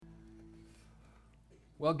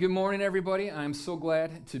Well, good morning, everybody. I'm so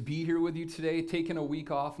glad to be here with you today. Taking a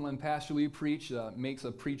week off and letting Pastor Lee preach makes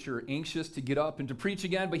a preacher anxious to get up and to preach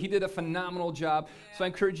again, but he did a phenomenal job. Yeah. So I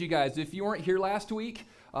encourage you guys, if you weren't here last week,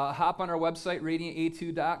 hop on our website,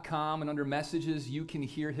 radianta2.com, and under messages, you can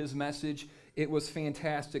hear his message. It was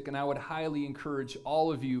fantastic, and I would highly encourage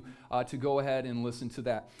all of you to go ahead and listen to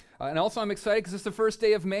that. And also, I'm excited because it's the first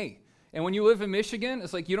day of May. And when you live in Michigan,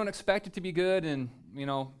 it's like you don't expect it to be good and,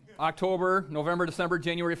 October, November, December,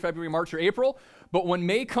 January, February, March, or April. But when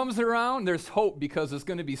May comes around, there's hope because it's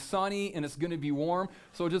going to be sunny and it's going to be warm.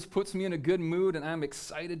 So it just puts me in a good mood, and I'm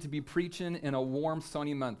excited to be preaching in a warm,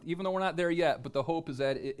 sunny month. Even though we're not there yet, but the hope is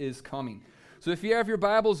that it is coming. So if you have your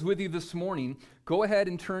Bibles with you this morning, go ahead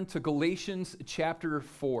and turn to Galatians chapter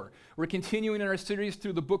 4. We're continuing in our series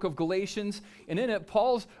through the book of Galatians, and in it,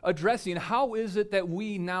 Paul's addressing how is it that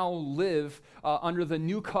we now live under the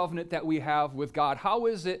new covenant that we have with God? How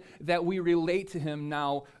is it that we relate to him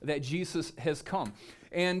now that Jesus has come?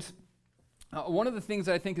 And one of the things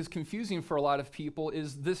that I think is confusing for a lot of people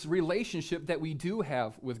is this relationship that we do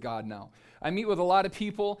have with God now. I meet with a lot of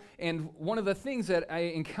people, and one of the things that I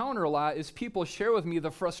encounter a lot is people share with me the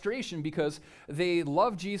frustration because they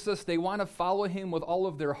love Jesus, they want to follow him with all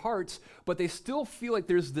of their hearts, but they still feel like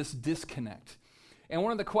there's this disconnect. And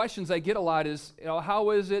one of the questions I get a lot is, how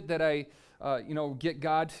is it that I get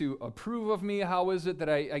God to approve of me? How is it that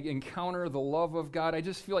I encounter the love of God? I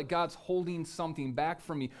just feel like God's holding something back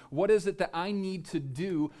from me. What is it that I need to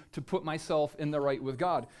do to put myself in the right with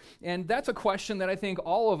God? And that's a question that I think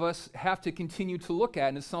all of us have to continue to look at,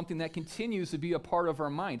 and it's something that continues to be a part of our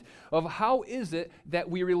mind, of how is it that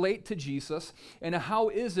we relate to Jesus, and how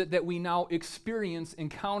is it that we now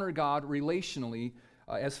encounter God relationally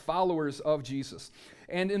as followers of Jesus.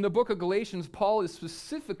 And in the book of Galatians, Paul is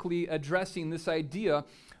specifically addressing this idea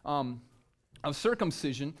of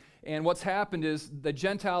circumcision. And what's happened is the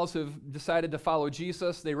Gentiles have decided to follow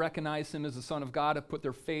Jesus. They recognize him as the Son of God, have put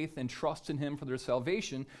their faith and trust in him for their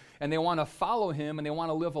salvation. And they want to follow him, and they want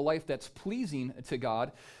to live a life that's pleasing to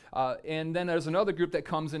God. And then there's another group that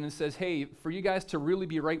comes in and says, hey, for you guys to really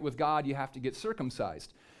be right with God, you have to get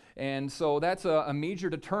circumcised. And so that's a major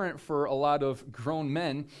deterrent for a lot of grown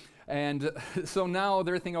men. And so now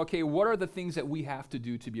they're thinking, okay, what are the things that we have to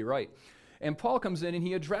do to be right? And Paul comes in and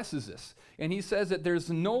he addresses this. And he says that there's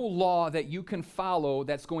no law that you can follow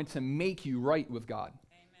that's going to make you right with God.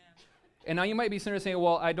 Amen. And now you might be sitting there saying,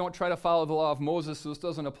 well, I don't try to follow the law of Moses, so this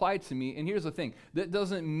doesn't apply to me. And here's the thing. That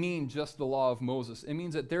doesn't mean just the law of Moses. It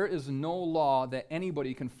means that there is no law that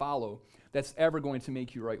anybody can follow that's ever going to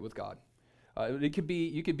make you right with God. You could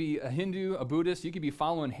be a Hindu, a Buddhist, you could be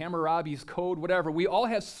following Hammurabi's code, whatever. We all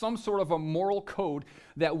have some sort of a moral code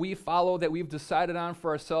that we follow, that we've decided on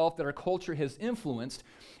for ourselves, that our culture has influenced.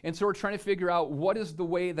 And so we're trying to figure out what is the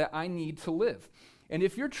way that I need to live. And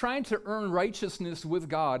if you're trying to earn righteousness with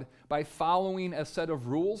God by following a set of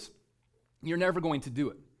rules, you're never going to do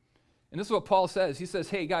it. And this is what Paul says. He says,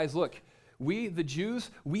 hey guys, look, we, the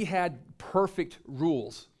Jews, we had perfect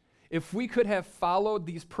rules. If we could have followed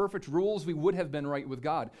these perfect rules, we would have been right with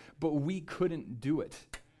God, but we couldn't do it.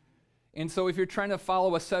 And so if you're trying to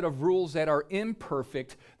follow a set of rules that are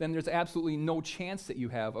imperfect, then there's absolutely no chance that you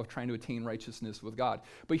have of trying to attain righteousness with God.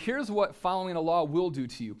 But here's what following a law will do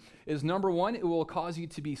to you, is number one, it will cause you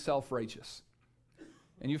to be self-righteous.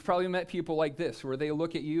 And you've probably met people like this, where they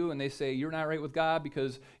look at you and they say, you're not right with God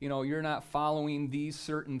because, you're not following these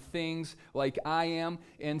certain things like I am.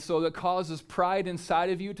 And so that causes pride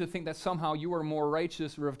inside of you to think that somehow you are more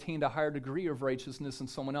righteous or obtained a higher degree of righteousness than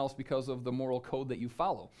someone else because of the moral code that you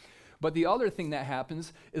follow. But the other thing that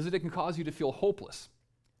happens is that it can cause you to feel hopeless.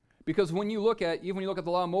 Because when you look at the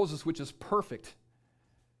law of Moses, which is perfect,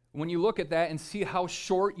 when you look at that and see how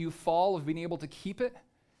short you fall of being able to keep it,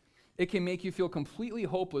 it can make you feel completely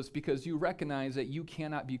hopeless because you recognize that you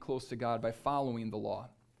cannot be close to God by following the law.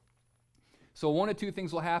 So one of two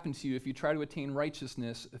things will happen to you if you try to attain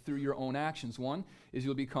righteousness through your own actions. One is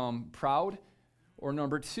you'll become proud, or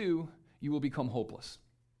number two, you will become hopeless.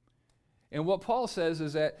 And what Paul says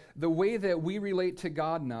is that the way that we relate to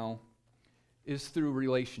God now is through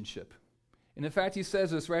relationship. And in fact, he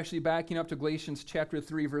says this, we're actually backing up to Galatians chapter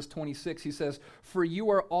 3, verse 26. He says, for you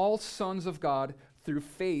are all sons of God through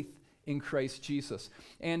faith in Christ Jesus.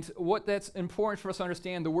 And what that's important for us to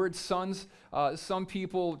understand, the word sons, some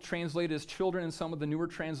people translate as children in some of the newer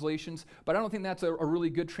translations, but I don't think that's a really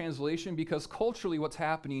good translation because culturally what's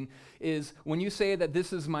happening is when you say that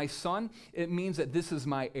this is my son, it means that this is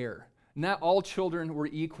my heir. Not all children were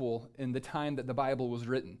equal in the time that the Bible was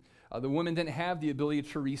written. The women didn't have the ability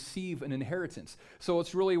to receive an inheritance. So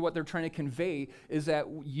it's really what they're trying to convey is that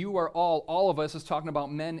you are all of us is talking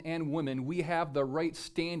about men and women, we have the right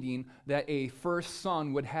standing that a first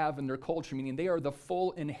son would have in their culture, meaning they are the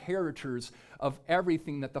full inheritors of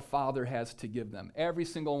everything that the Father has to give them, every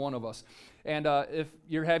single one of us. And if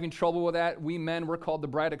you're having trouble with that, we men, we're called the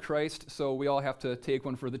bride of Christ, so we all have to take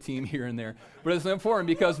one for the team here and there. But it's important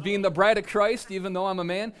because being the bride of Christ, even though I'm a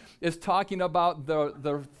man, is talking about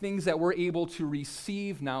the things that we're able to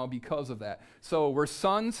receive now because of that. So we're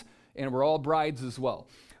sons, and we're all brides as well.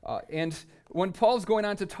 And when Paul's going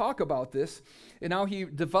on to talk about this, and now he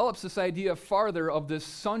develops this idea farther of this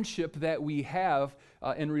sonship that we have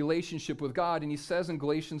in relationship with God, and he says in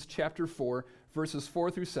Galatians chapter 4, verses 4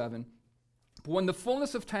 through 7, "But when the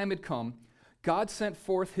fullness of time had come, God sent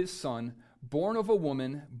forth his Son, born of a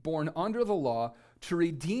woman, born under the law, to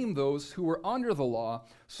redeem those who were under the law,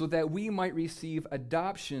 so that we might receive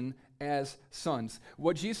adoption as sons."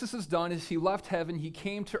 What Jesus has done is he left heaven, he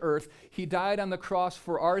came to earth, he died on the cross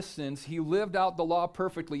for our sins, he lived out the law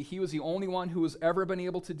perfectly. He was the only one who has ever been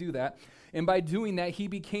able to do that. And by doing that, he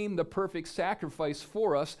became the perfect sacrifice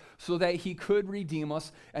for us so that he could redeem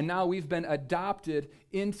us. And now we've been adopted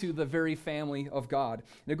into the very family of God.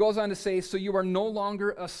 And it goes on to say, "So you are no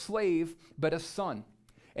longer a slave, but a son.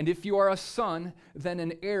 And if you are a son, then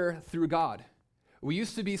an heir through God." We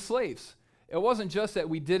used to be slaves. It wasn't just that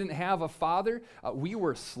we didn't have a father. We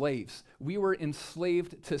were slaves. We were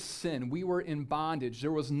enslaved to sin. We were in bondage.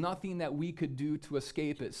 There was nothing that we could do to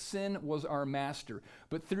escape it. Sin was our master.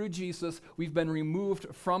 But through Jesus, we've been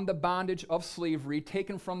removed from the bondage of slavery,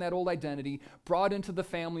 taken from that old identity, brought into the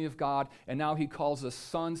family of God, and now he calls us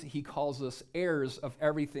sons. He calls us heirs of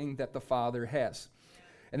everything that the Father has.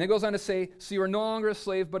 And then it goes on to say, "So you are no longer a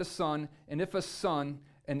slave, but a son, and if a son,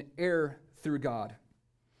 an heir through God."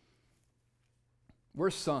 We're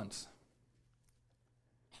sons.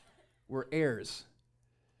 We're heirs.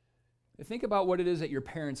 Think about what it is that your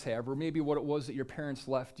parents have, or maybe what it was that your parents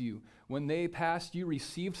left you. When they passed, you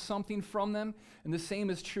received something from them, and the same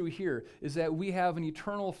is true here, is that we have an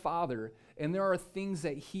eternal Father, and there are things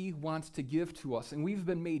that he wants to give to us, and we've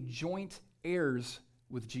been made joint heirs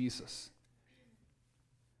with Jesus.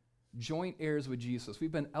 Joint heirs with Jesus. We've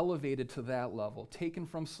been elevated to that level, taken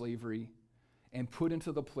from slavery, and put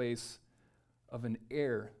into the place of an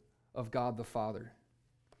heir of God the Father.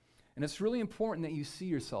 And it's really important that you see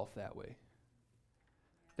yourself that way.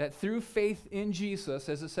 That through faith in Jesus,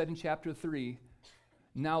 as it said in chapter 3,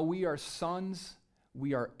 now we are sons,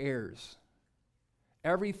 we are heirs.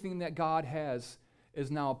 Everything that God has is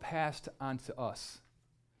now passed on to us.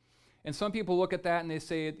 And some people look at that and they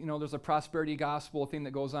say, there's a prosperity gospel thing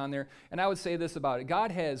that goes on there. And I would say this about it. God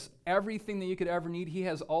has everything that you could ever need. He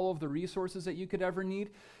has all of the resources that you could ever need.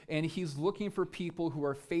 And he's looking for people who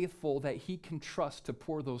are faithful that he can trust to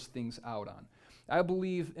pour those things out on. I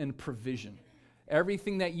believe in provision.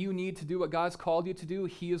 Everything that you need to do what God's called you to do,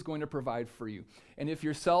 he is going to provide for you. And if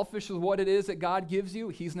you're selfish with what it is that God gives you,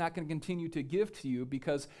 he's not going to continue to give to you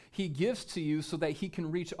because he gives to you so that he can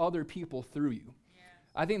reach other people through you.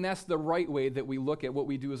 I think that's the right way that we look at what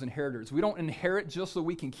we do as inheritors. We don't inherit just so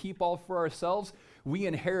we can keep all for ourselves. We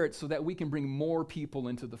inherit so that we can bring more people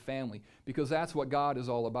into the family because that's what God is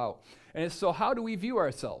all about. And so how do we view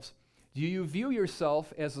ourselves? Do you view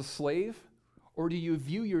yourself as a slave or do you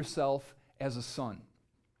view yourself as a son?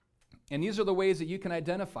 And these are the ways that you can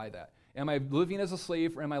identify that. Am I living as a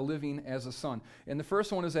slave or am I living as a son? And the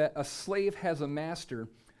first one is that a slave has a master,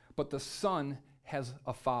 but the son has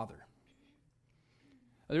a father.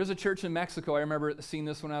 There's a church in Mexico, I remember seeing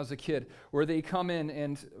this when I was a kid, where they come in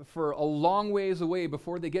and for a long ways away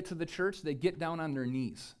before they get to the church, they get down on their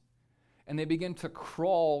knees. And they begin to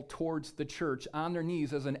crawl towards the church on their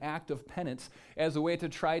knees as an act of penance, as a way to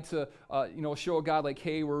try to show God like,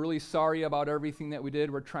 hey, we're really sorry about everything that we did.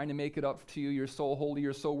 We're trying to make it up to you. You're so holy,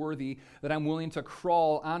 you're so worthy that I'm willing to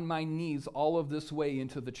crawl on my knees all of this way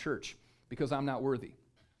into the church because I'm not worthy.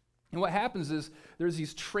 And what happens is there's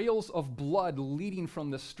these trails of blood leading from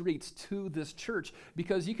the streets to this church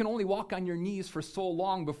because you can only walk on your knees for so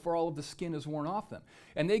long before all of the skin is worn off them.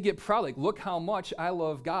 And they get proud, like, look how much I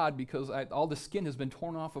love God because all the skin has been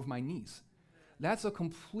torn off of my knees. That's a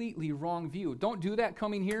completely wrong view. Don't do that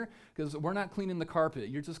coming here because we're not cleaning the carpet.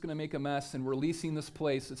 You're just going to make a mess and we're leasing this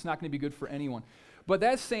place. It's not going to be good for anyone. But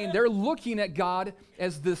that's saying they're looking at God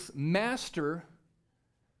as this master.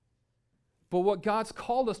 But what God's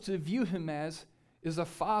called us to view him as is a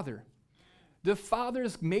father. Do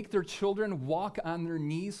fathers make their children walk on their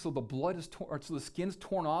knees so the blood is so the skin's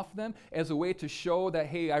torn off them as a way to show that,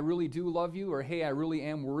 hey, I really do love you, or hey, I really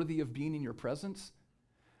am worthy of being in your presence?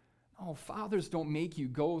 Oh, fathers don't make you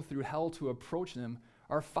go through hell to approach them.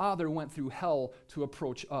 Our Father went through hell to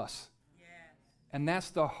approach us. Yes. And that's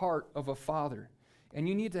the heart of a father. And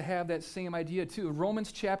you need to have that same idea too.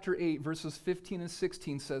 Romans chapter 8, verses 15 and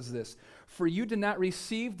 16 says this, "For you did not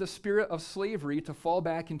receive the spirit of slavery to fall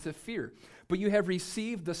back into fear, but you have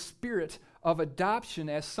received the spirit of adoption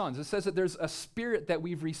as sons." It says that there's a spirit that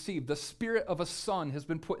we've received. The spirit of a son has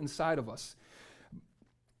been put inside of us,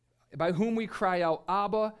 by whom we cry out,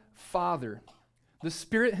 "Abba, Father." The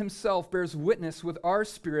Spirit himself bears witness with our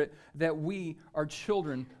spirit that we are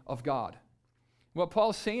children of God. What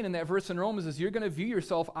Paul's saying in that verse in Romans is you're going to view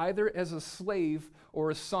yourself either as a slave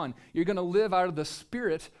or a son. You're going to live out of the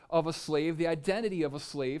spirit of a slave, the identity of a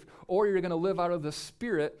slave, or you're going to live out of the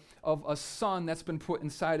spirit of a son that's been put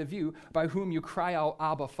inside of you, by whom you cry out,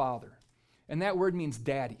 "Abba, Father." And that word means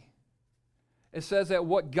daddy. It says that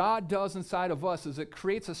what God does inside of us is it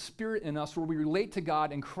creates a spirit in us where we relate to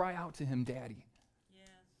God and cry out to him, "Daddy." Yeah.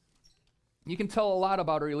 You can tell a lot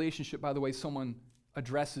about a relationship by the way someone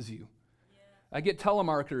addresses you. I get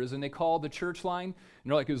telemarketers, and they call the church line, and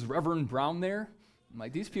they're like, "Is Reverend Brown there?" I'm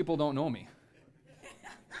like, these people don't know me.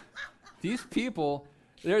 These people,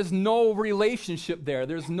 there's no relationship there.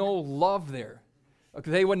 There's no love there.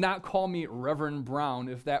 Okay, they would not call me Reverend Brown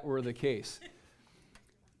if that were the case.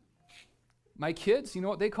 My kids, you know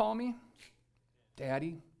what they call me?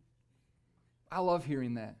 Daddy. I love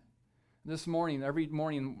hearing that. This morning, every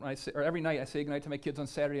night, I say goodnight to my kids on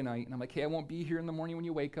Saturday night, and I'm like, "Hey, I won't be here in the morning when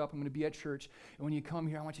you wake up. I'm going to be at church, and when you come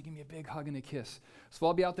here, I want you to give me a big hug and a kiss." So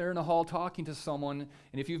I'll be out there in the hall talking to someone,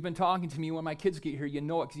 and if you've been talking to me when my kids get here, you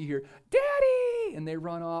know it because you hear, "Daddy!" and they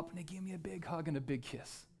run up, and they give me a big hug and a big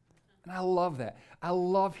kiss. And I love that. I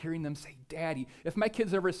love hearing them say, "Daddy." If my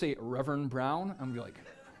kids ever say, "Reverend Brown," I'm going to be like,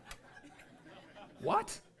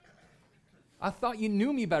 "What? I thought you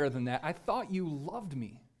knew me better than that. I thought you loved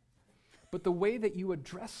me." But the way that you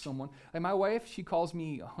address someone, like my wife, she calls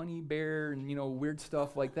me a honey bear and, weird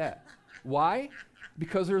stuff like that. Why?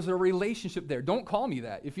 Because there's a relationship there. Don't call me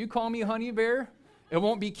that. If you call me honey bear, it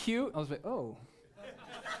won't be cute. I was like, oh.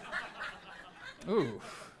 Ooh.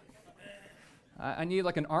 I need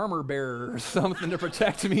like an armor bearer or something to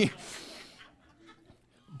protect me.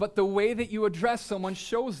 But the way that you address someone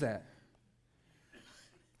shows that.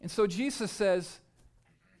 And so Jesus says,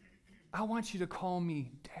 "I want you to call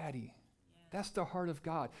me Daddy." That's the heart of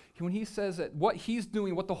God. When he says that what he's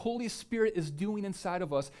doing, what the Holy Spirit is doing inside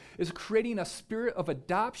of us, is creating a spirit of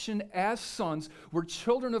adoption as sons. We're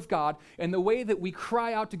children of God, and the way that we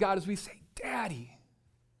cry out to God is we say, "Daddy."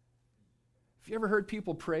 Have you ever heard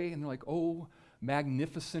people pray and they're like, "Oh,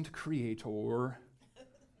 magnificent Creator.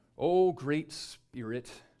 Oh, great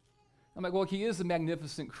Spirit." I'm like, well, he is a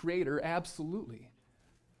magnificent Creator, absolutely.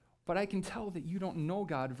 But I can tell that you don't know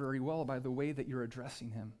God very well by the way that you're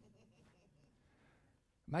addressing him.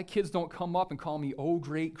 My kids don't come up and call me, "Oh,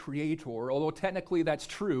 great Creator," although technically that's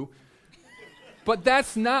true. But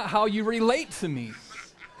that's not how you relate to me.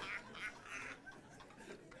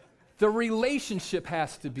 The relationship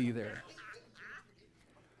has to be there.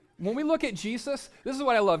 When we look at Jesus, this is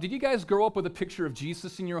what I love. Did you guys grow up with a picture of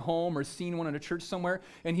Jesus in your home or seen one in a church somewhere?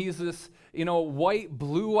 And he's this, white,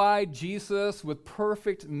 blue-eyed Jesus with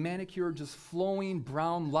perfect manicure, just flowing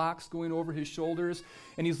brown locks going over his shoulders.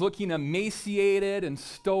 And he's looking emaciated and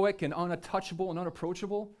stoic and untouchable and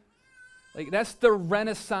unapproachable. Like, that's the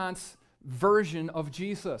Renaissance version of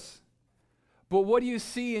Jesus. But what do you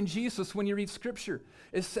see in Jesus when you read Scripture?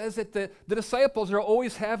 It says that the disciples are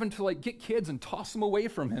always having to get kids and toss them away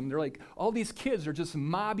from him. They're like, all these kids are just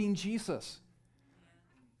mobbing Jesus.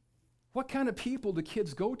 What kind of people do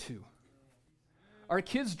kids go to? Are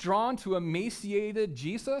kids drawn to emaciated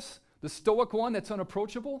Jesus, the stoic one that's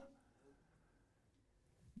unapproachable?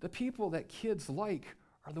 The people that kids like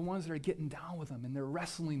are the ones that are getting down with them and they're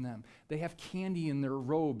wrestling them. They have candy in their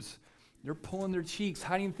robes. They're pulling their cheeks,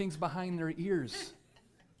 hiding things behind their ears.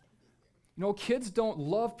 Kids don't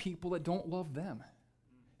love people that don't love them.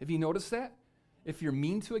 Have you noticed that? If you're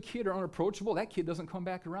mean to a kid or unapproachable, that kid doesn't come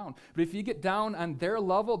back around. But if you get down on their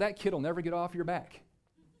level, that kid will never get off your back.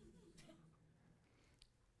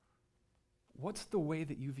 What's the way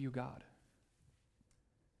that you view God?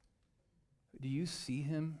 Do you see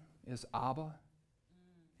him as Abba,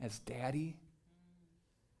 as Daddy?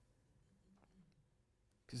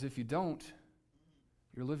 Because if you don't,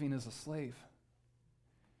 you're living as a slave.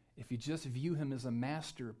 If you just view him as a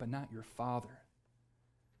master but not your father,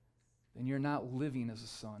 then you're not living as a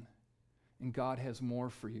son, and God has more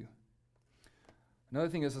for you. Another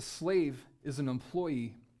thing is, a slave is an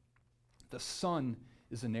employee. The son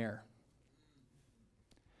is an heir.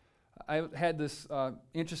 I had this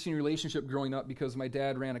interesting relationship growing up because my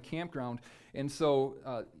dad ran a campground. And so,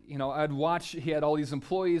 I'd watch, he had all these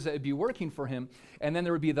employees that would be working for him, and then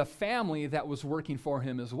there would be the family that was working for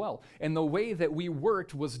him as well. And the way that we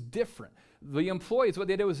worked was different. The employees, what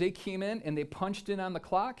they did was they came in and they punched in on the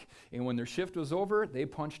clock, and when their shift was over, they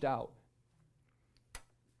punched out.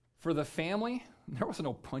 For the family, there was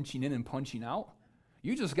no punching in and punching out.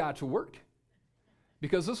 You just got to work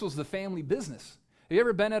because this was the family business. Have you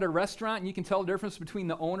ever been at a restaurant and you can tell the difference between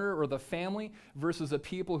the owner or the family versus the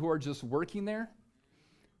people who are just working there?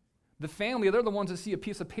 The family, they're the ones that see a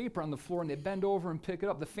piece of paper on the floor and they bend over and pick it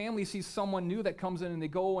up. The family sees someone new that comes in and they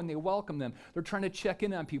go and they welcome them. They're trying to check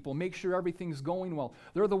in on people, make sure everything's going well.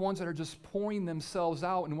 They're the ones that are just pouring themselves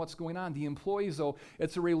out in what's going on. The employees, though,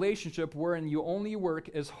 it's a relationship wherein you only work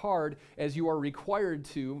as hard as you are required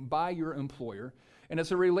to by your employer. And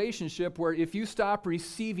it's a relationship where if you stop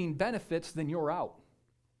receiving benefits, then you're out.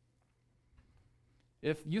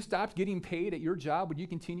 If you stopped getting paid at your job, would you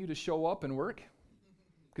continue to show up and work?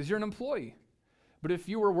 Because you're an employee. But if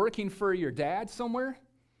you were working for your dad somewhere,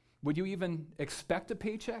 would you even expect a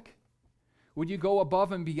paycheck? Would you go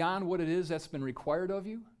above and beyond what it is that's been required of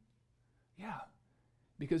you? Yeah,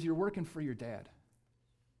 because you're working for your dad.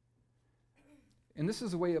 And this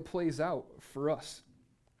is the way it plays out for us.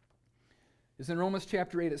 Is in Romans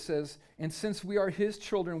chapter 8 it says, "And since we are his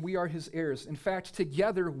children, we are his heirs. In fact,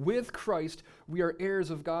 together with Christ, we are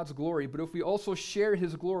heirs of God's glory. But if we also share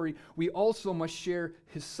his glory, we also must share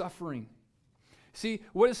his suffering." See,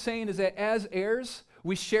 what it's saying is that as heirs,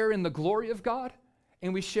 we share in the glory of God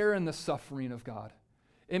and we share in the suffering of God.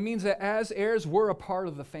 It means that as heirs, we're a part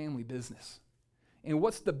of the family business. And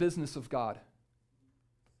what's the business of God?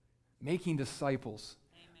 Making disciples.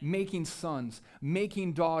 Making sons,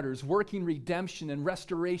 making daughters, working redemption and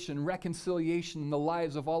restoration, reconciliation in the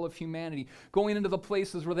lives of all of humanity, going into the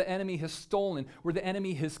places where the enemy has stolen, where the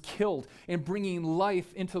enemy has killed, and bringing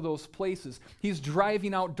life into those places. He's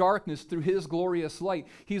driving out darkness through his glorious light.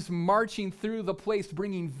 He's marching through the place,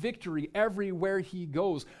 bringing victory everywhere he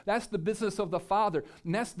goes. That's the business of the Father,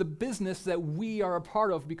 and that's the business that we are a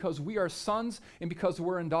part of because we are sons and because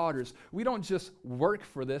we're in daughters. We don't just work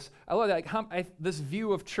for this. I love that. This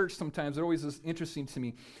view of church sometimes, it always is interesting to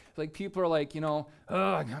me. It's like people are like, I'm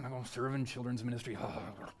going to serve in children's ministry.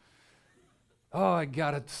 I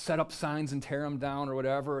got to set up signs and tear them down or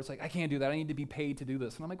whatever. It's like, I can't do that. I need to be paid to do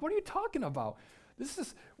this. And I'm like, what are you talking about? This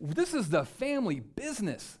is the family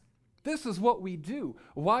business. This is what we do.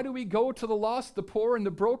 Why do we go to the lost, the poor, and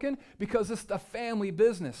the broken? Because it's the family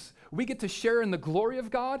business. We get to share in the glory of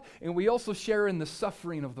God, and we also share in the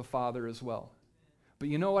suffering of the Father as well. But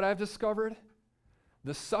you know what I've discovered?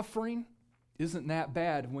 The suffering isn't that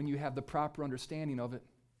bad when you have the proper understanding of it.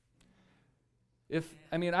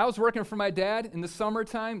 I was working for my dad in the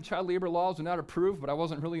summertime. Child labor laws were not approved, but I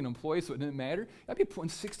wasn't really an employee, so it didn't matter. I'd be putting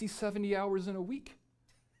 60, 70 hours in a week.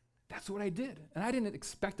 That's what I did. And I didn't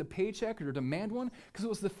expect a paycheck or demand one because it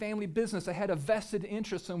was the family business. I had a vested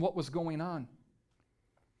interest in what was going on.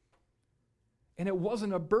 And it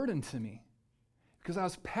wasn't a burden to me because I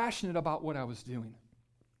was passionate about what I was doing.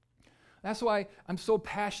 That's why I'm so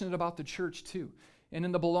passionate about the church too. And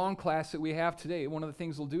in the Belong class that we have today, one of the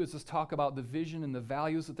things we'll do is just talk about the vision and the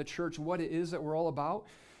values of the church, what it is that we're all about,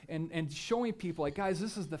 and showing people, like, guys,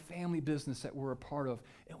 this is the family business that we're a part of,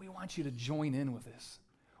 and we want you to join in with this.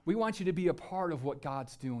 We want you to be a part of what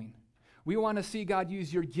God's doing. We want to see God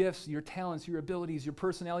use your gifts, your talents, your abilities, your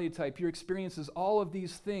personality type, your experiences, all of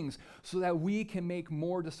these things, so that we can make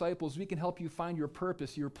more disciples. We can help you find your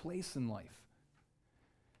purpose, your place in life.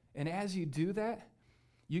 And as you do that,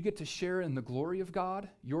 you get to share in the glory of God,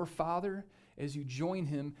 your Father, as you join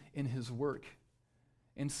him in his work.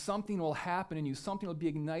 And something will happen in you. Something will be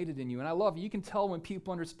ignited in you. And I love it. You can tell when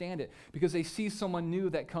people understand it because they see someone new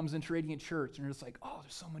that comes into Radiant Church and they're just like, oh,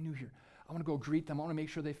 there's someone new here. I want to go greet them. I want to make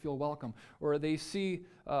sure they feel welcome. Or they see,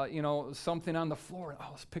 something on the floor. Oh,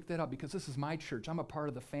 let's pick that up because this is my church. I'm a part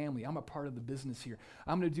of the family. I'm a part of the business here.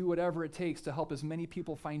 I'm going to do whatever it takes to help as many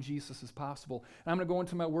people find Jesus as possible. And I'm going to go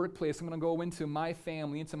into my workplace. I'm going to go into my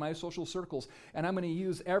family, into my social circles. And I'm going to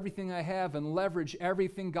use everything I have and leverage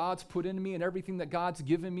everything God's put in me and everything that God's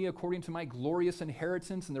given me according to my glorious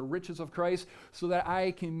inheritance and the riches of Christ so that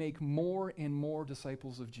I can make more and more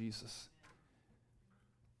disciples of Jesus.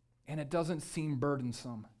 And it doesn't seem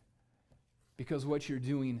burdensome because what you're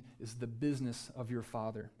doing is the business of your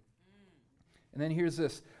Father. And then here's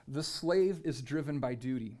this. The slave is driven by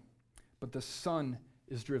duty, but the son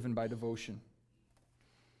is driven by devotion.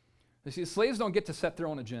 You see, slaves don't get to set their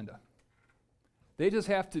own agenda. They just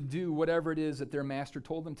have to do whatever it is that their master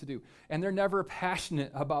told them to do. And they're never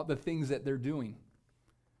passionate about the things that they're doing.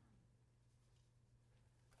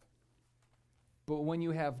 But when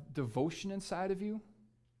you have devotion inside of you,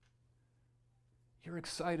 you're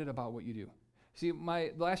excited about what you do. See,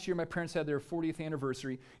 last year my parents had their 40th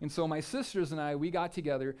anniversary, and so my sisters and I, we got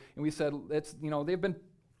together and we said, they've been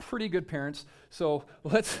pretty good parents, so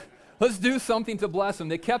let's do something to bless them.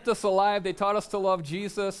 They kept us alive. They taught us to love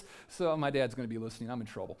Jesus. So my dad's going to be listening. I'm in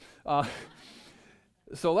trouble.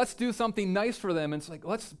 So let's do something nice for them. And it's like,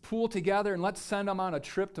 let's pool together and let's send them on a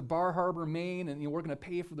trip to Bar Harbor, Maine. And we're going to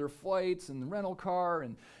pay for their flights and the rental car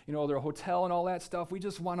and their hotel and all that stuff. We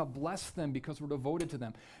just want to bless them because we're devoted to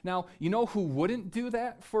them. Now, you know who wouldn't do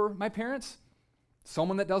that for my parents?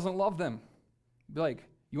 Someone that doesn't love them. Be like,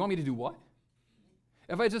 you want me to do what?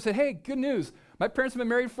 If I just said, hey, good news, my parents have been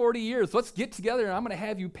married 40 years. Let's get together and I'm going to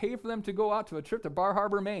have you pay for them to go out to a trip to Bar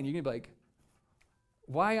Harbor, Maine. You're going to be like,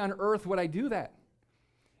 why on earth would I do that?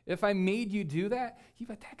 If I made you do that, you'd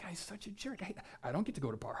be like, that guy's such a jerk. I don't get to go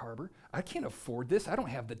to Bar Harbor. I can't afford this. I don't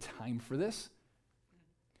have the time for this.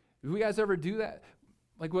 Do you guys ever do that?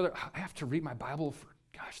 Like, whether I have to read my Bible for,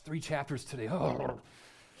 3 chapters today.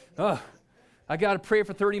 I got to pray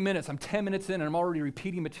for 30 minutes. I'm 10 minutes in and I'm already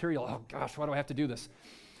repeating material. Oh gosh, why do I have to do this?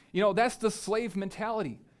 That's the slave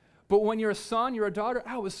mentality. But when you're a son, you're a daughter,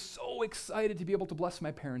 I was so excited to be able to bless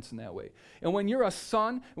my parents in that way. And when you're a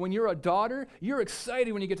son, when you're a daughter, you're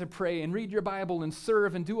excited when you get to pray and read your Bible and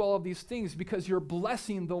serve and do all of these things because you're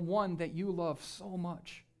blessing the one that you love so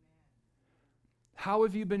much. How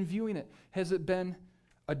have you been viewing it? Has it been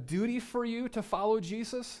a duty for you to follow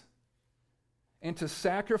Jesus and to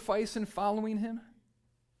sacrifice in following him?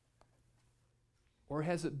 Or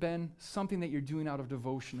has it been something that you're doing out of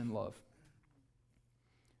devotion and love?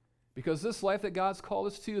 Because this life that God's called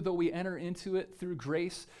us to, though we enter into it through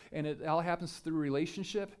grace and it all happens through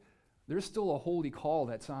relationship, there's still a holy call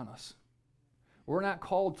that's on us. We're not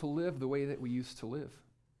called to live the way that we used to live.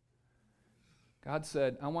 God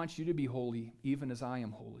said, I want you to be holy even as I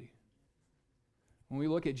am holy. When we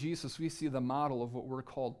look at Jesus, we see the model of what we're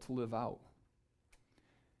called to live out.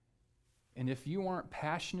 And if you aren't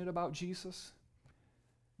passionate about Jesus,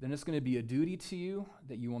 then it's going to be a duty to you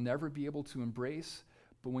that you will never be able to embrace.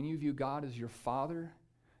 But when you view God as your Father,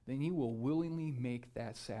 then you will willingly make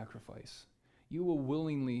that sacrifice. You will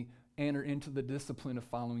willingly enter into the discipline of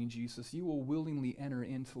following Jesus. You will willingly enter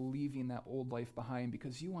into leaving that old life behind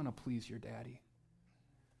because you want to please your daddy.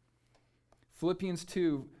 Philippians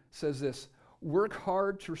 2 says this, work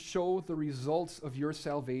hard to show the results of your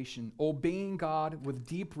salvation, obeying God with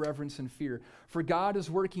deep reverence and fear. For God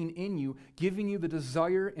is working in you, giving you the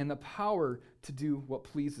desire and the power to do what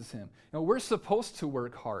pleases him. Now, we're supposed to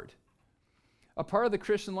work hard. A part of the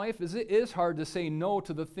Christian life is it is hard to say no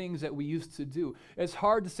to the things that we used to do. It's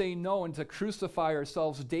hard to say no and to crucify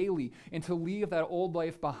ourselves daily and to leave that old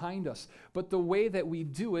life behind us. But the way that we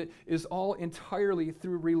do it is all entirely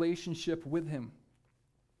through relationship with him.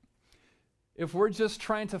 If we're just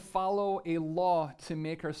trying to follow a law to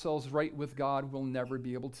make ourselves right with God, we'll never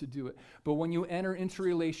be able to do it. But when you enter into a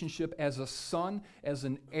relationship as a son, as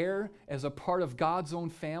an heir, as a part of God's own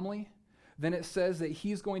family, then it says that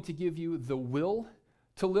he's going to give you the will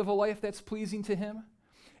to live a life that's pleasing to him.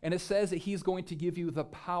 And it says that he's going to give you the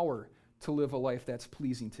power to live a life that's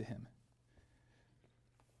pleasing to him.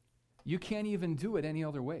 You can't even do it any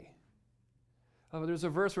other way. There's a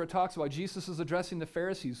verse where it talks about Jesus is addressing the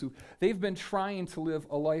Pharisees who they've been trying to live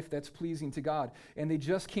a life that's pleasing to God, and they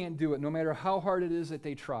just can't do it no matter how hard it is that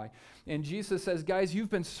they try. And Jesus says, guys, you've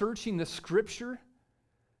been searching the scripture,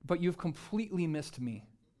 but you've completely missed me.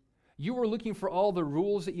 You were looking for all the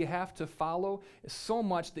rules that you have to follow so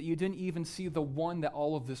much that you didn't even see the one that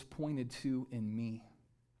all of this pointed to in me.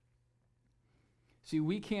 See,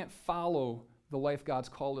 we can't follow the life God's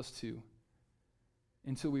called us to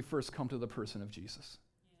until we first come to the person of Jesus.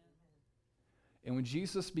 Yeah. And when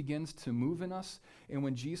Jesus begins to move in us, and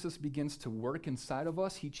when Jesus begins to work inside of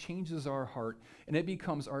us, he changes our heart, and it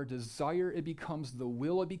becomes our desire, it becomes the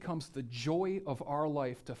will, it becomes the joy of our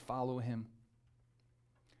life to follow him.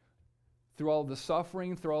 Through all of the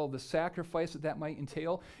suffering, through all of the sacrifice that might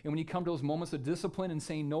entail. And when you come to those moments of discipline and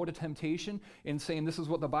saying no to temptation and saying this is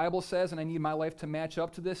what the Bible says and I need my life to match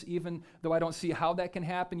up to this, even though I don't see how that can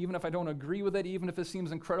happen, even if I don't agree with it, even if it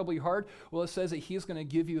seems incredibly hard, well, it says that he's going to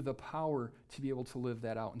give you the power to be able to live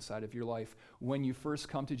that out inside of your life when you first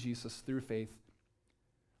come to Jesus through faith.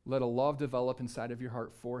 Let a love develop inside of your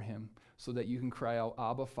heart for him so that you can cry out,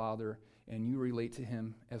 Abba, Father, and you relate to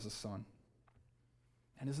him as a son.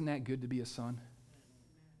 And isn't that good to be a son?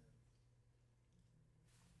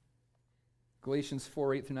 Galatians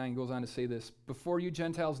 4:8-9 goes on to say this. Before you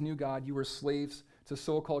Gentiles knew God, you were slaves to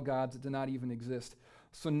so-called gods that did not even exist.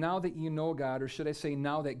 So now that you know God, or should I say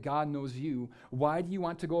now that God knows you, why do you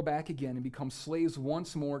want to go back again and become slaves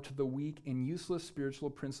once more to the weak and useless spiritual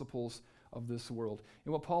principles of this world?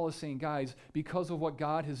 And what Paul is saying, guys, because of what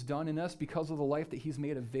God has done in us, because of the life that he's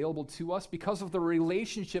made available to us, because of the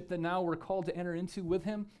relationship that now we're called to enter into with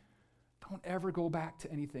him, don't ever go back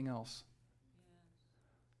to anything else.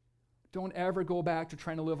 Don't ever go back to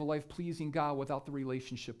trying to live a life pleasing God without the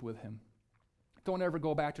relationship with him. Don't ever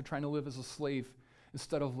go back to trying to live as a slave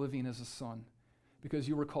instead of living as a son, because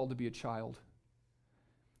you were called to be a child.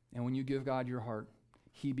 And when you give God your heart,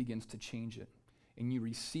 he begins to change it, and you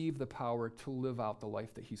receive the power to live out the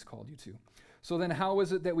life that he's called you to. So then how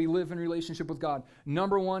is it that we live in relationship with God?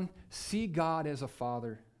 Number one, see God as a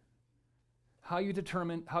father. How you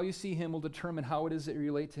see him will determine how it is that you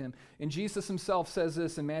relate to him. And Jesus himself says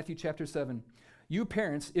this in Matthew chapter 7. You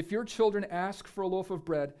parents, if your children ask for a loaf of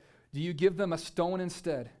bread, do you give them a stone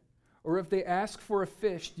instead? Or if they ask for a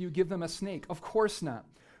fish, do you give them a snake? Of course not.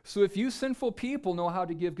 So if you sinful people know how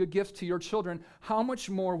to give good gifts to your children, how much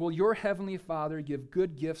more will your heavenly Father give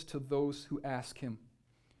good gifts to those who ask him?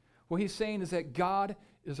 What he's saying is that God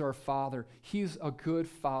is our Father. He's a good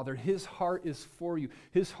Father. His heart is for you.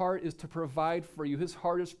 His heart is to provide for you. His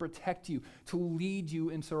heart is to protect you, to lead you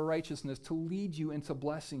into righteousness, to lead you into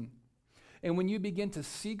blessing. And when you begin to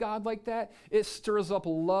see God like that, it stirs up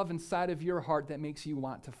love inside of your heart that makes you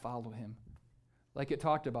want to follow him. Like it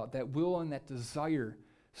talked about, that will and that desire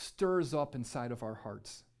stirs up inside of our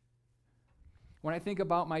hearts. When I think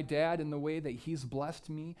about my dad and the way that he's blessed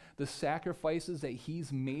me, the sacrifices that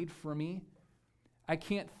he's made for me, I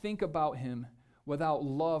can't think about him without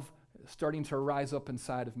love starting to rise up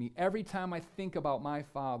inside of me. Every time I think about my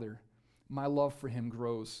father, my love for him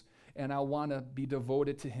grows. And I want to be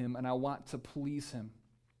devoted to him, and I want to please him.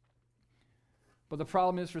 But the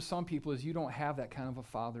problem is for some people is you don't have that kind of a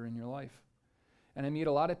father in your life. And I meet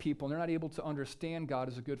a lot of people, and they're not able to understand God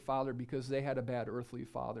as a good father because they had a bad earthly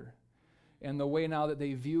father. And the way now that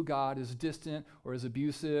they view God as distant or as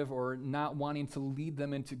abusive or not wanting to lead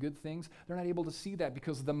them into good things, they're not able to see that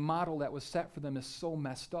because the model that was set for them is so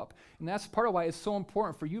messed up. And that's part of why it's so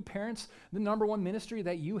important for you parents. The number one ministry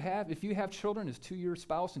that you have, if you have children, is to your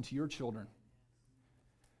spouse and to your children.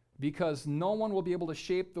 Because no one will be able to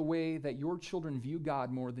shape the way that your children view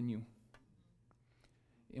God more than you.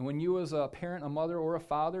 And when you as a parent, a mother, or a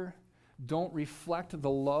father don't reflect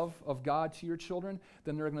the love of God to your children,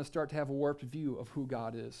 then they're going to start to have a warped view of who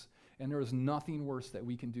God is. And there is nothing worse that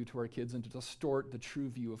we can do to our kids than to distort the true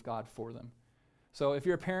view of God for them. So if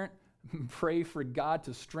you're a parent, pray for God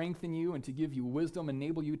to strengthen you and to give you wisdom,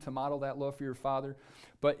 enable you to model that love for your father.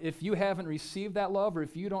 But if you haven't received that love, or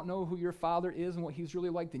if you don't know who your father is and what he's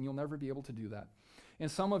really like, then you'll never be able to do that.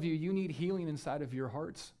 And some of you, you need healing inside of your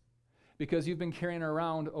hearts because you've been carrying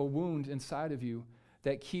around a wound inside of you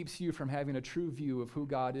that keeps you from having a true view of who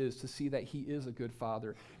God is, to see that he is a good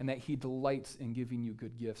father and that he delights in giving you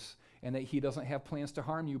good gifts and that he doesn't have plans to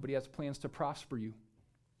harm you, but he has plans to prosper you.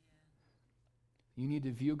 You need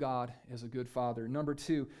to view God as a good father. Number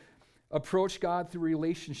two, approach God through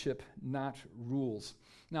relationship, not rules.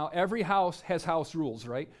 Now, every house has house rules,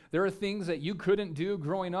 right? There are things that you couldn't do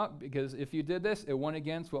growing up because if you did this, it went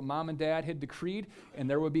against what mom and dad had decreed, and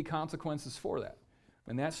there would be consequences for that.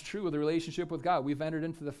 And that's true with the relationship with God. We've entered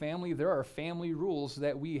into the family. There are family rules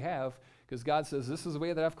that we have because God says, this is the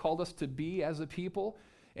way that I've called us to be as a people.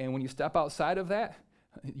 And when you step outside of that,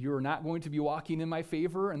 you're not going to be walking in my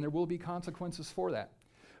favor, and there will be consequences for that.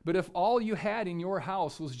 But if all you had in your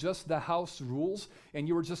house was just the house rules, and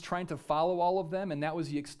you were just trying to follow all of them, and that was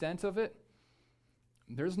the extent of it,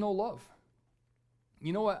 there's no love.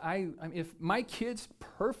 You know what? If my kids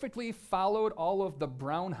perfectly followed all of the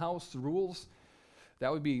Brown house rules,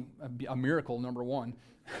 that would be a miracle, number one.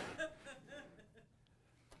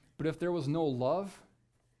 But if there was no love,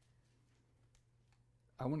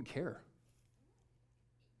 I wouldn't care.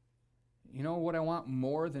 You know what I want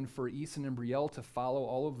more than for Eason and Brielle to follow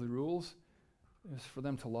all of the rules is for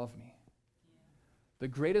them to love me. The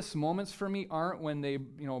greatest moments for me aren't when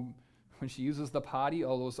when she uses the potty,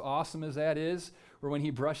 although as awesome as that is, or when he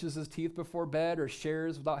brushes his teeth before bed or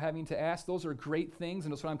shares without having to ask. Those are great things,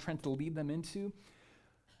 and that's what I'm trying to lead them into.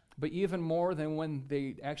 But even more than when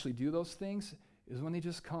they actually do those things is when they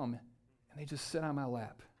just come and they just sit on my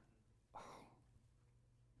lap.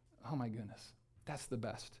 Oh my goodness, that's the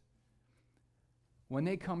best. When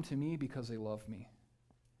they come to me because they love me.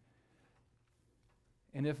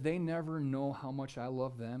 And if they never know how much I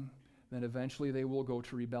love them, then eventually they will go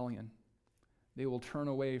to rebellion. They will turn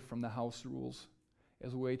away from the house rules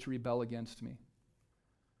as a way to rebel against me.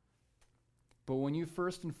 But when you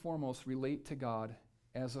first and foremost relate to God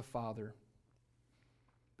as a father,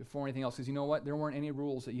 before anything else. Because you know what? There weren't any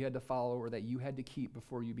rules that you had to follow or that you had to keep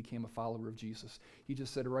before you became a follower of Jesus. He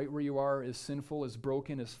just said, right where you are, as sinful, as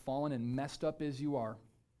broken, as fallen, and messed up as you are,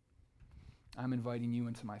 I'm inviting you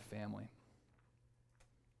into my family.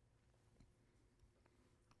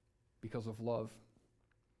 Because of love,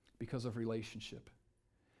 because of relationship.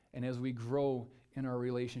 And as we grow in our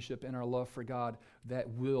relationship and our love for God, that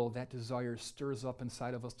will, that desire stirs up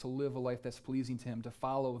inside of us to live a life that's pleasing to Him, to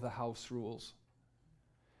follow the house rules.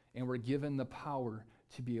 And we're given the power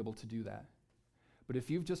to be able to do that. But if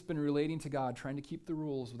you've just been relating to God, trying to keep the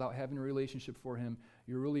rules without having a relationship for Him,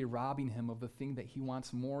 you're really robbing Him of the thing that He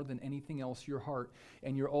wants more than anything else, your heart.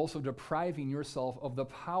 And you're also depriving yourself of the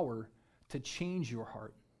power to change your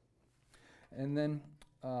heart. And then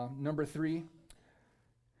number 3,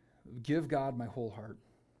 give God my whole heart.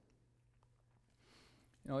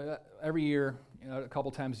 You know, every year, a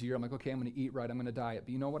couple times a year, I'm like, okay, I'm going to eat right, I'm going to diet.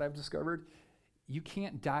 But you know what I've discovered? You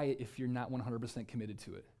can't diet if you're not 100% committed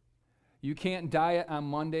to it. You can't diet on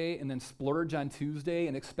Monday and then splurge on Tuesday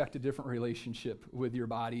and expect a different relationship with your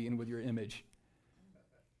body and with your image.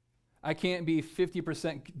 I can't be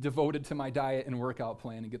 50% devoted to my diet and workout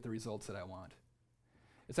plan and get the results that I want.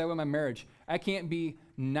 It's that way with my marriage. I can't be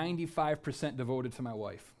 95% devoted to my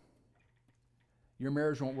wife. Your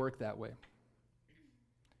marriage won't work that way.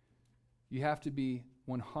 You have to be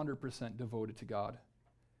 100% devoted to God.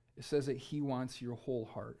 It says that He wants your whole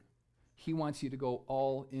heart. He wants you to go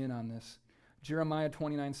all in on this. Jeremiah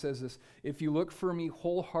 29 says this, if you look for me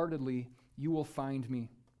wholeheartedly, you will find me.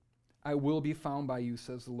 I will be found by you,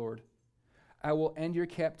 says the Lord. I will end your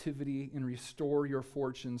captivity and restore your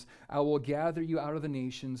fortunes. I will gather you out of the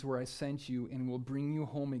nations where I sent you and will bring you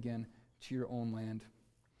home again to your own land.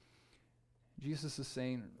 Jesus is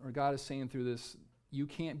saying, or God is saying through this, you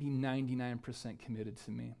can't be 99% committed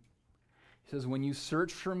to me. He says, when you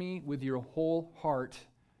search for me with your whole heart,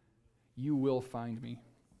 you will find me.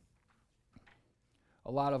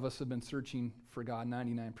 A lot of us have been searching for God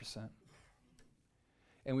 99%.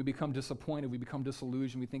 And we become disappointed, we become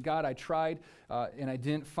disillusioned. We think, God, I tried and I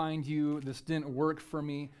didn't find you. This didn't work for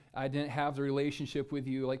me. I didn't have the relationship with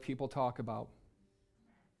you like people talk about.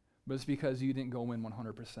 But it's because you didn't go in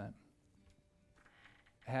 100%.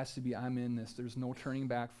 It has to be, I'm in this. There's no turning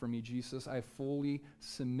back for me, Jesus. I fully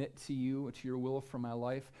submit to you, to your will for my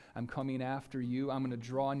life. I'm coming after you. I'm going to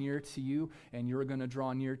draw near to you, and you're going to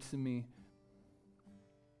draw near to me.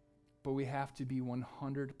 But we have to be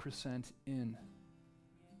 100% in,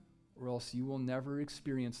 or else you will never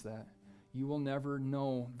experience that. You will never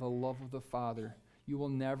know the love of the Father. You will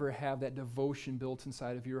never have that devotion built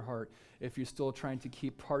inside of your heart if you're still trying to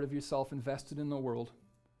keep part of yourself invested in the world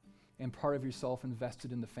and part of yourself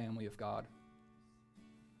invested in the family of God.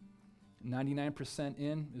 99%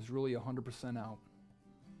 in is really 100% out.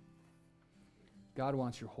 God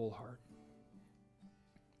wants your whole heart.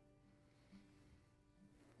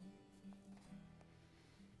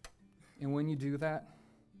 And when you do that,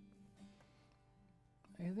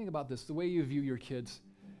 think about this, the way you view your kids.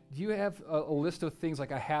 Do you have a list of things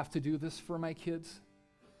like, I have to do this for my kids?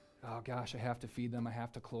 Oh gosh, I have to feed them, I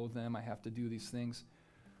have to clothe them, I have to do these things.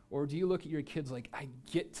 Or do you look at your kids like, I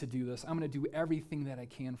get to do this, I'm going to do everything that I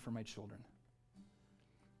can for my children?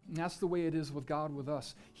 And that's the way it is with God, with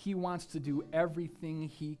us. He wants to do everything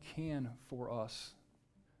He can for us.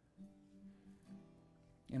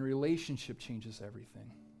 And relationship changes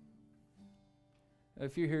everything.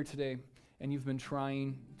 If you're here today and you've been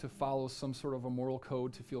trying to follow some sort of a moral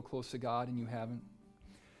code to feel close to God and you haven't,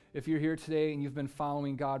 if you're here today and you've been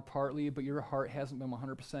following God partly, but your heart hasn't been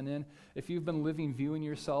 100% in, if you've been viewing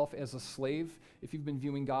yourself as a slave, if you've been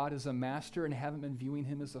viewing God as a master and haven't been viewing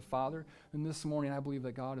Him as a father, then this morning I believe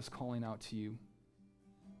that God is calling out to you.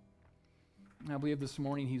 And I believe this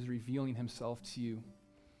morning He's revealing Himself to you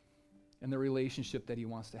and the relationship that He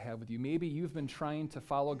wants to have with you. Maybe you've been trying to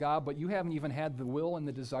follow God, but you haven't even had the will and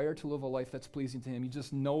the desire to live a life that's pleasing to Him. You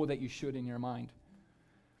just know that you should in your mind.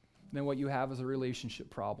 Then what you have is a relationship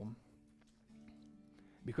problem.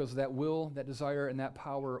 Because that will, that desire, and that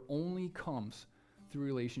power only comes through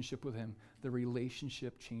relationship with Him. The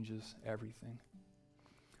relationship changes everything.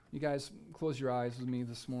 You guys, close your eyes with me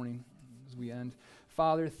this morning as we end.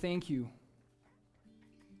 Father, thank you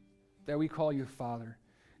that we call you Father.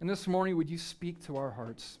 And this morning, would you speak to our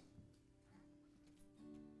hearts?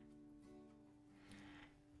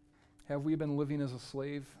 Have we been living as a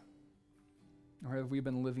slave, or have we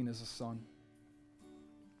been living as a son?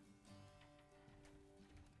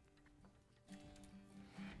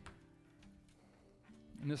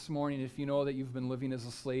 And this morning, if you know that you've been living as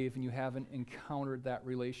a slave and you haven't encountered that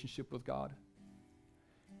relationship with God,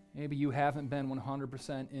 maybe you haven't been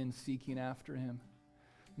 100% in seeking after Him,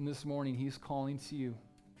 And this morning, He's calling to you.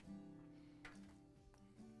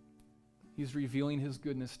 He's revealing His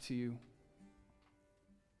goodness to you.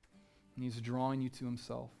 And He's drawing you to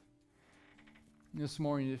Himself. This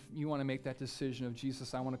morning, if you want to make that decision of,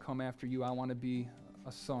 Jesus, I want to come after you. I want to be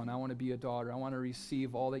a son. I want to be a daughter. I want to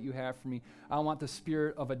receive all that you have for me. I want the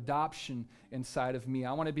spirit of adoption inside of me.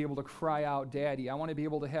 I want to be able to cry out, Daddy. I want to be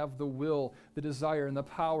able to have the will, the desire, and the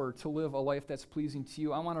power to live a life that's pleasing to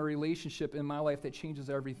you. I want a relationship in my life that changes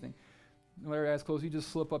everything. With our eyes closed, you just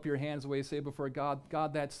slip up your hands away, say before God,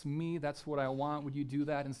 God, that's me. That's what I want. Would you do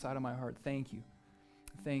that inside of my heart? Thank you.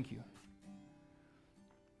 Thank you.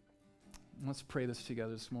 Let's pray this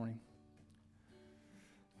together this morning.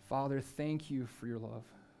 Father, thank you for your love.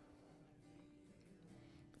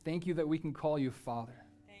 Thank you that we can call you Father.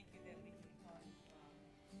 Thank you that we can call you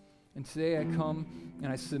Father. And today I come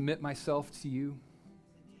and I submit myself to you.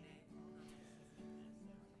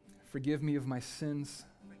 Forgive me of my sins.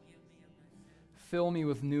 Fill me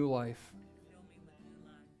with new life.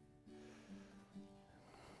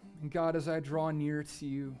 And God, as I draw near to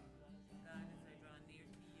you,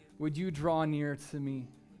 would you draw near to me?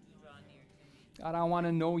 God, I want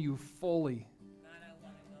to know you fully.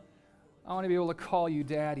 I want to be able to call you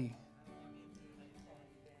Daddy.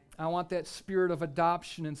 I want that spirit of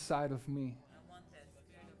adoption inside of me.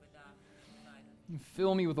 And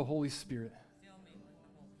fill me with the Holy Spirit.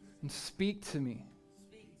 And speak to me.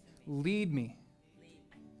 Lead me.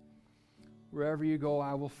 Wherever you go,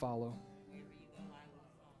 I will follow.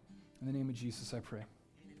 In the name of Jesus, I pray.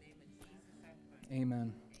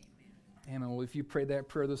 Amen. Amen. Well, if you prayed that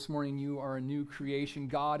prayer this morning, you are a new creation.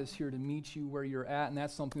 God is here to meet you where you're at, and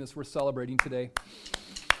that's something that's worth celebrating today.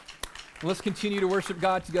 Let's continue to worship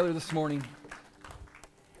God together this morning.